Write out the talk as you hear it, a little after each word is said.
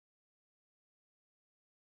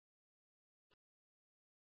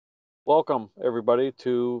Welcome everybody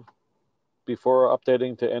to before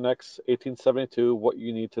updating to Annex 1872, what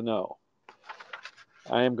you need to know.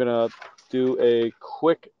 I am going to do a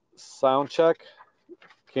quick sound check.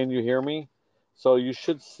 Can you hear me? So you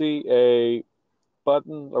should see a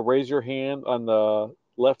button, a raise your hand on the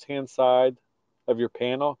left-hand side of your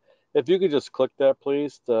panel. If you could just click that,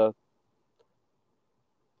 please.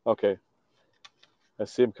 Okay, I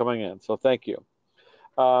see them coming in, so thank you.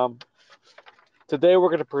 Today we're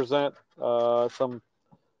going to present some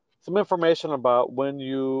information about when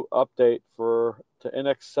you update to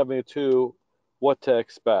NX 72, what to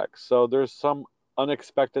expect. So there's some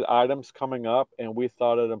unexpected items coming up, and we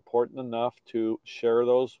thought it important enough to share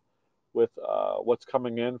those with what's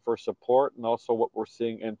coming in for support and also what we're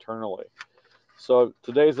seeing internally. So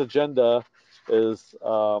today's agenda is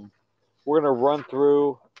we're going to run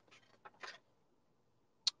through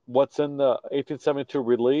what's in the 1872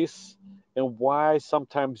 release and why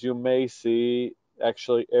sometimes you may see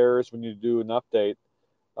actually errors when you do an update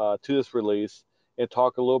to this release, and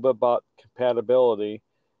talk a little bit about compatibility,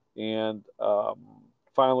 and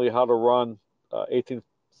finally how to run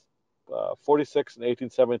 1846 and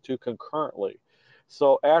 1872 concurrently.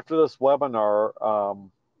 So after this webinar,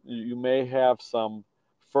 you may have some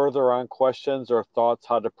further on questions or thoughts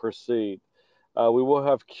how to proceed. We will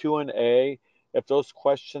have Q&A. If those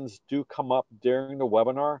questions do come up during the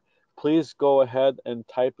webinar, please go ahead and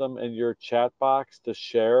type them in your chat box to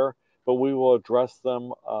share, but we will address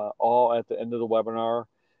them all at the end of the webinar.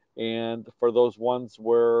 And for those ones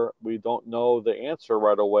where we don't know the answer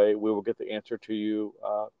right away, we will get the answer to you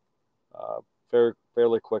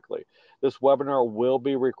fairly quickly. This webinar will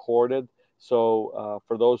be recorded, so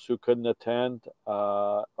for those who couldn't attend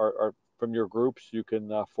or from your groups, you can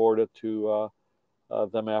forward it to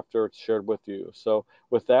them after it's shared with you. So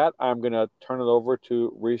with that, I'm going to turn it over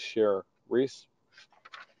to Reese Shearer. Reese?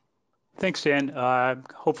 Thanks, Dan.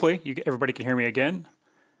 Hopefully everybody can hear me again.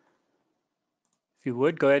 If you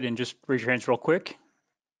would, go ahead and just raise your hands real quick.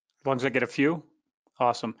 As long as I get a few.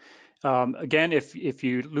 Awesome. Again, if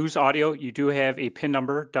you lose audio, you do have a PIN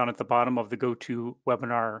number down at the bottom of the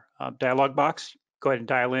GoToWebinar dialog box. Go ahead and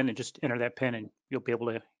dial in and just enter that PIN, and you'll be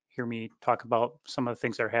able to hear me talk about some of the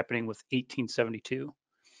things that are happening with 1872.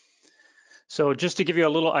 So just to give you a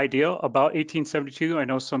little idea about 1872, I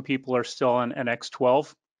know some people are still on NX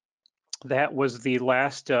 12. That was the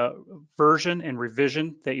last version and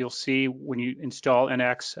revision that you'll see when you install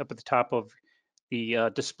NX. Up at the top of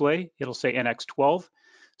the display, it'll say NX 12.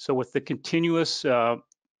 So with the continuous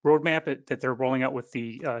roadmap that they're rolling out with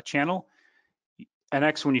the channel,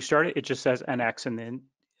 NX, when you start it, it just says NX, and then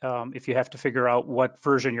if you have to figure out what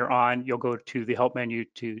version you're on, you'll go to the help menu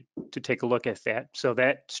to take a look at that. So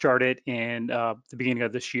that started in the beginning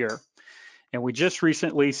of this year. And we just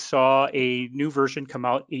recently saw a new version come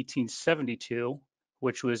out, 1872,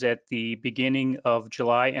 which was at the beginning of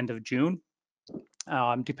July, end of June.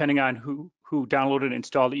 Depending on who downloaded and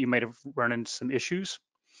installed it, you might have run into some issues.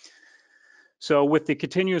 So with the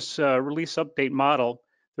continuous release update model,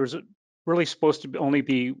 there's really supposed to only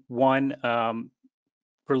be one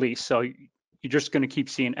release. So you're just going to keep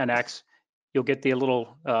seeing NX. You'll get the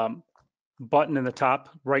little button in the top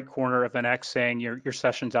right corner of NX saying your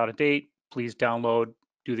session's out of date. Please download,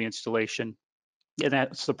 do the installation. And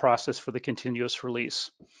that's the process for the continuous release.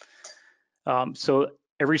 So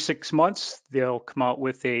every 6 months, they'll come out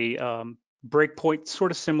with a breakpoint,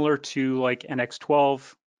 sort of similar to like NX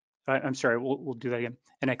 12. I'm sorry, we'll do that again.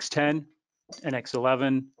 NX 10, NX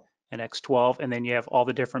 11, NX 12, and then you have all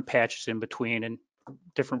the different patches in between and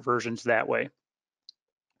different versions that way.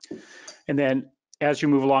 And then as you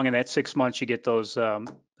move along in that 6 months, you get those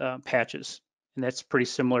patches. And that's pretty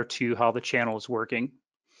similar to how the channel is working.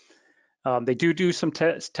 They do some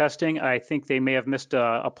testing. I think they may have missed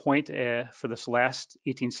a point for this last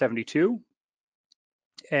 1872.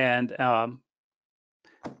 And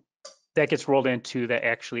that gets rolled into the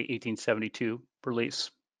actually 1872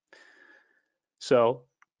 release. So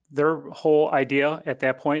their whole idea at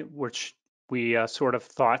that point, which we sort of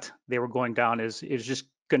thought they were going down, is just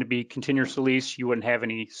going to be continuous release. You wouldn't have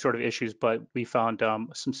any sort of issues, but we found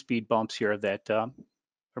some speed bumps here that are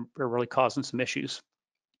really causing some issues.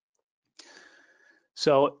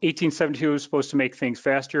 So 1872 is supposed to make things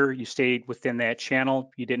faster. You stayed within that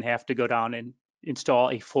channel. You didn't have to go down and install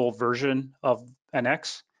a full version of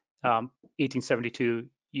NX. 1872,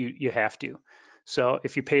 you have to. So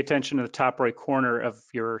if you pay attention to the top right corner of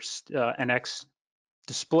your NX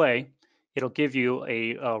display, it'll give you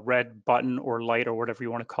a red button or light or whatever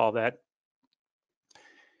you want to call that.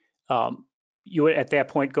 You would at that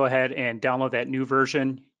point go ahead and download that new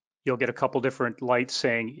version. You'll get a couple different lights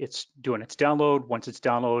saying it's doing its download. Once it's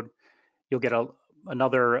downloaded, you'll get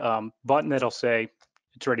another button that'll say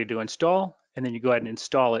it's ready to install, and then you go ahead and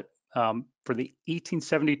install it. For the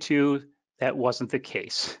 1872, that wasn't the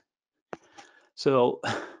case. So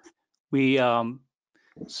we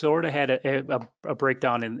sort of had a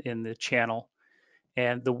breakdown in the channel,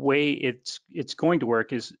 and the way it's going to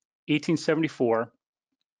work is 1874.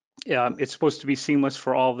 It's supposed to be seamless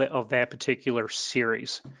for all of that particular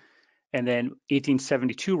series, and then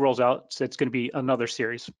 1872 rolls out, so it's going to be another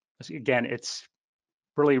series. Again, it's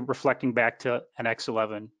really reflecting back to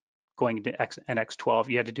NX11 going into NX12.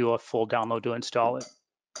 You had to do a full download to install it.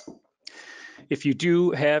 If you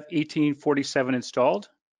do have 1847 installed,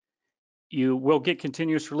 you will get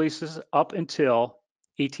continuous releases up until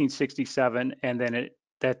 1867, and then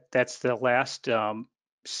that's the last one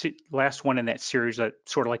in that series, that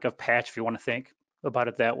sort of like a patch, if you want to think about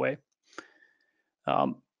it that way.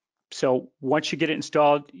 So once you get it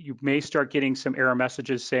installed, you may start getting some error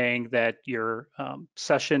messages saying that your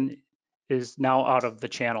session is now out of the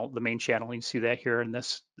channel, the main channel. You can see that here in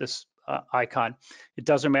this icon. It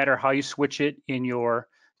doesn't matter how you switch it in your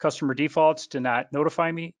customer defaults to not notify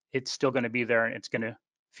me, it's still going to be there, and it's going to,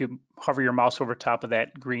 if you hover your mouse over top of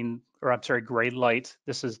that gray light,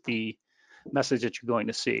 this is the message that you're going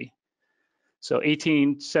to see. So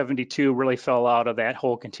 1872 really fell out of that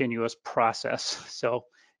whole continuous process. So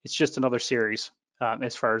it's just another series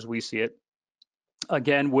as far as we see it.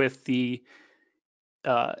 Again, with the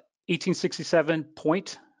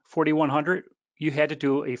 1867.4100, you had to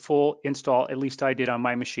do a full install, at least I did on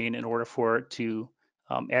my machine, in order for it to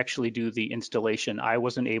actually do the installation. I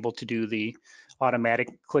wasn't able to do the automatic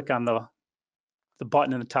click on the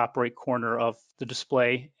button in the top right corner of the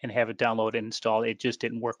display and have it download and install. It just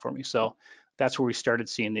didn't work for me. So that's where we started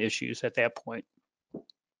seeing the issues at that point.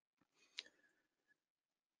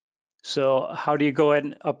 So how do you go ahead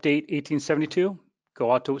and update 1872?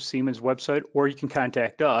 Go out to Siemens website, or you can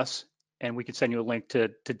contact us and we can send you a link to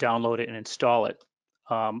download it and install it.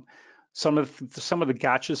 Some of the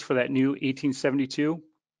gotchas for that new 1872.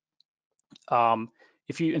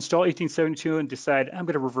 If you install 1872 and decide I'm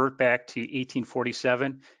going to revert back to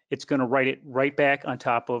 1847, it's going to write it right back on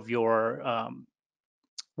top of your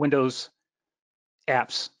Windows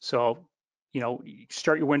apps. So, you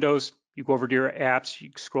start your Windows, you go over to your apps,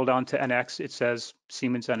 you scroll down to NX, it says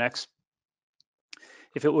Siemens NX.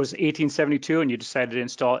 If it was 1872 and you decided to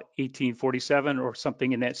install 1847 or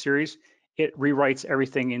something in that series, it rewrites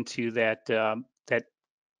everything into that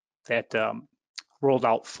rolled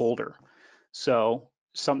out folder. So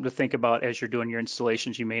something to think about as you're doing your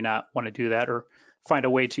installations. You may not want to do that, or find a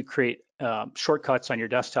way to create shortcuts on your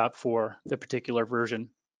desktop for the particular version.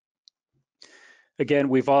 Again,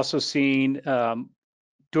 we've also seen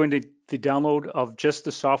doing the download of just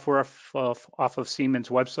the software off of Siemens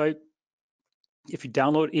website. If you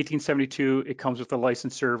download 1872, it comes with the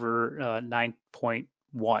license server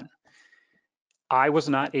 9.1. I was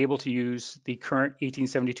not able to use the current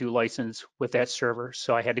 1872 license with that server,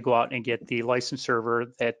 so I had to go out and get the license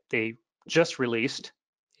server that they just released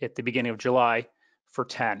at the beginning of July for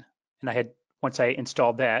 10. And once I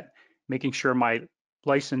installed that, making sure my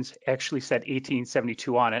license actually said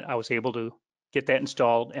 1872 on it, I was able to get that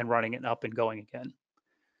installed and running it up and going again.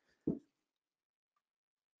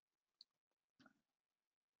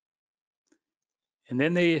 And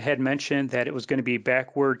then they had mentioned that it was going to be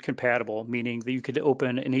backward compatible, meaning that you could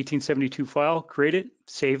open an 1872 file, create it,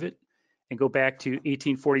 save it, and go back to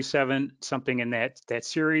 1847, something in that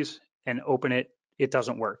series, and open it. It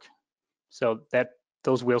doesn't work. So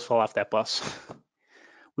those wheels fall off that bus.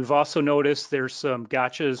 We've also noticed there's some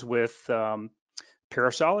gotchas with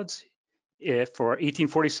parasolids. If for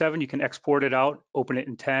 1847, you can export it out, open it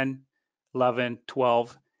in 10, 11,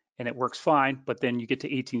 12, and it works fine. But then you get to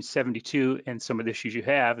 1872, and some of the issues you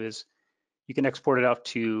have is you can export it out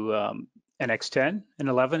to NX10 and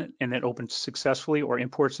 11, and it opens successfully or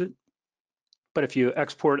imports it. But if you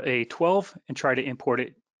export a 12 and try to import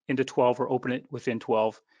it into 12 or open it within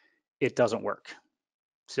 12, it doesn't work.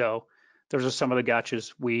 So those are some of the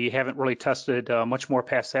gotchas. We haven't really tested much more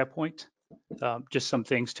past that point. Just some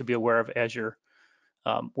things to be aware of as you're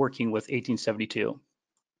working with 1872.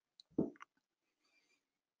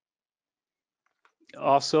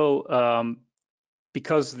 Also,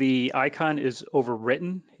 because the icon is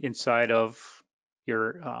overwritten inside of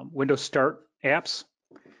your Windows Start apps,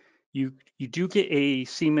 you do get a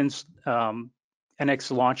Siemens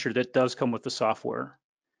NX launcher that does come with the software.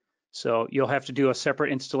 So you'll have to do a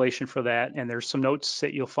separate installation for that, and there's some notes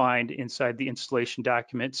that you'll find inside the installation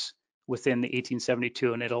documents within the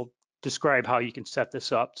 1872, and it'll describe how you can set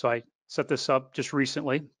this up. So I set this up just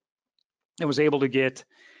recently and was able to get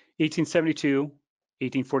 1872,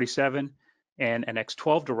 1847, and Annex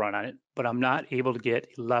 12 to run on it, but I'm not able to get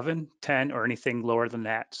 11, 10, or anything lower than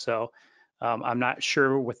that. So I'm not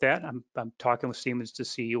sure with that. I'm talking with Siemens to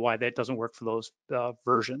see why that doesn't work for those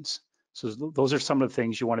versions. So those are some of the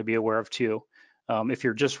things you want to be aware of too. If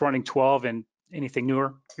you're just running 12 and anything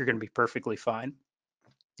newer, you're going to be perfectly fine.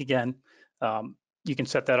 Again, you can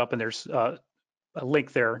set that up, and there's a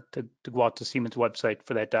link there to go out to Siemens website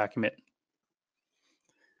for that document.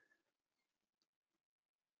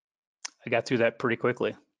 I got through that pretty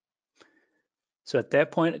quickly. So at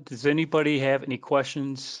that point, does anybody have any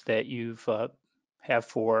questions that you've have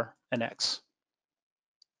for Annex?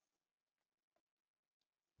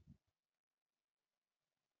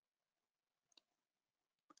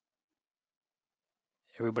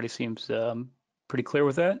 Everybody seems pretty clear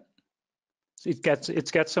with that.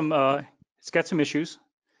 It's got some issues,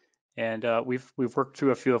 and we've worked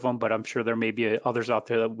through a few of them, but I'm sure there may be others out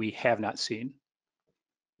there that we have not seen.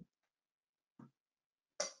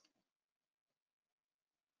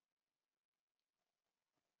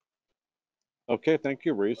 Okay, thank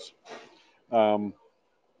you, Reese.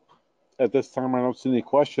 At this time, I don't see any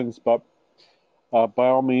questions, but by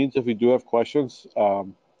all means, if you do have questions,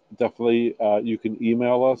 definitely you can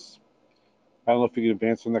email us. I don't know if you can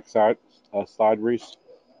advance the next slide, Reese.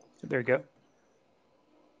 There you go.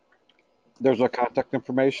 There's our contact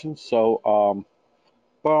information. So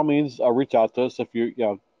by all means, reach out to us if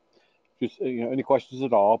any questions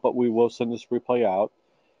at all. But we will send this replay out,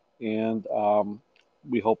 and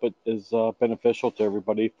we hope it is beneficial to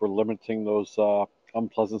everybody for limiting those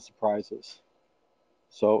unpleasant surprises.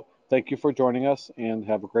 So thank you for joining us, and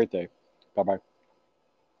have a great day. Bye bye.